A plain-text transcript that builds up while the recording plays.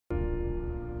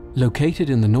Located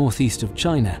in the northeast of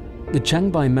China, the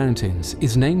Changbai Mountains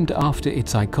is named after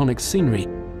its iconic scenery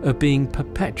of being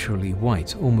perpetually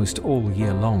white almost all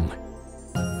year long.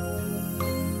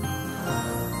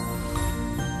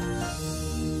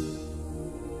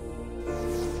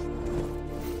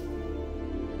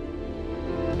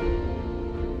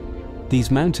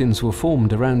 These mountains were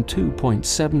formed around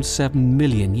 2.77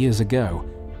 million years ago,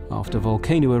 after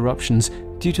volcano eruptions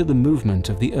due to the movement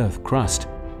of the Earth crust.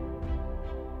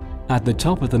 At the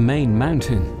top of the main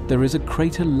mountain, there is a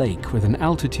crater lake with an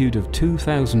altitude of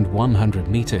 2,100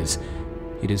 meters.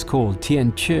 It is called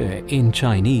Tianque in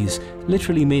Chinese,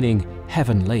 literally meaning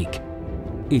Heaven Lake.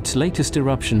 Its latest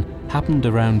eruption happened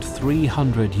around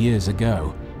 300 years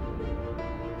ago.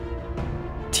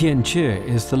 Tianque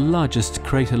is the largest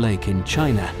crater lake in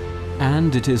China,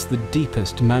 and it is the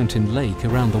deepest mountain lake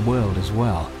around the world as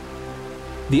well.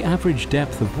 The average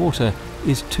depth of water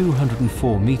is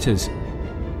 204 meters.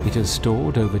 It has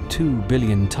stored over 2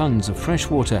 billion tons of fresh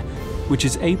water, which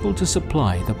is able to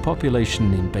supply the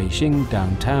population in Beijing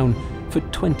downtown for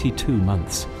 22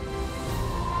 months.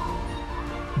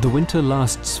 The winter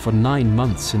lasts for 9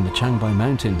 months in the Changbai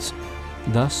Mountains.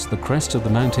 Thus, the crest of the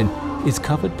mountain is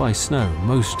covered by snow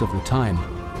most of the time.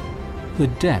 The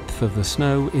depth of the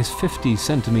snow is 50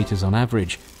 centimeters on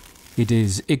average. It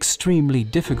is extremely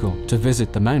difficult to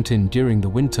visit the mountain during the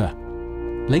winter.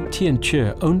 Lake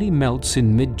Tianque only melts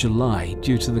in mid-July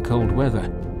due to the cold weather,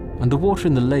 and the water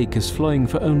in the lake is flowing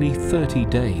for only 30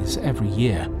 days every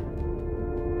year.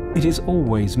 It is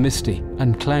always misty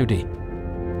and cloudy.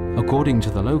 According to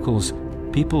the locals,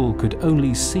 people could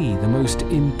only see the most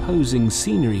imposing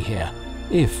scenery here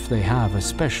if they have a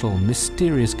special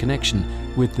mysterious connection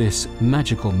with this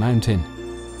magical mountain.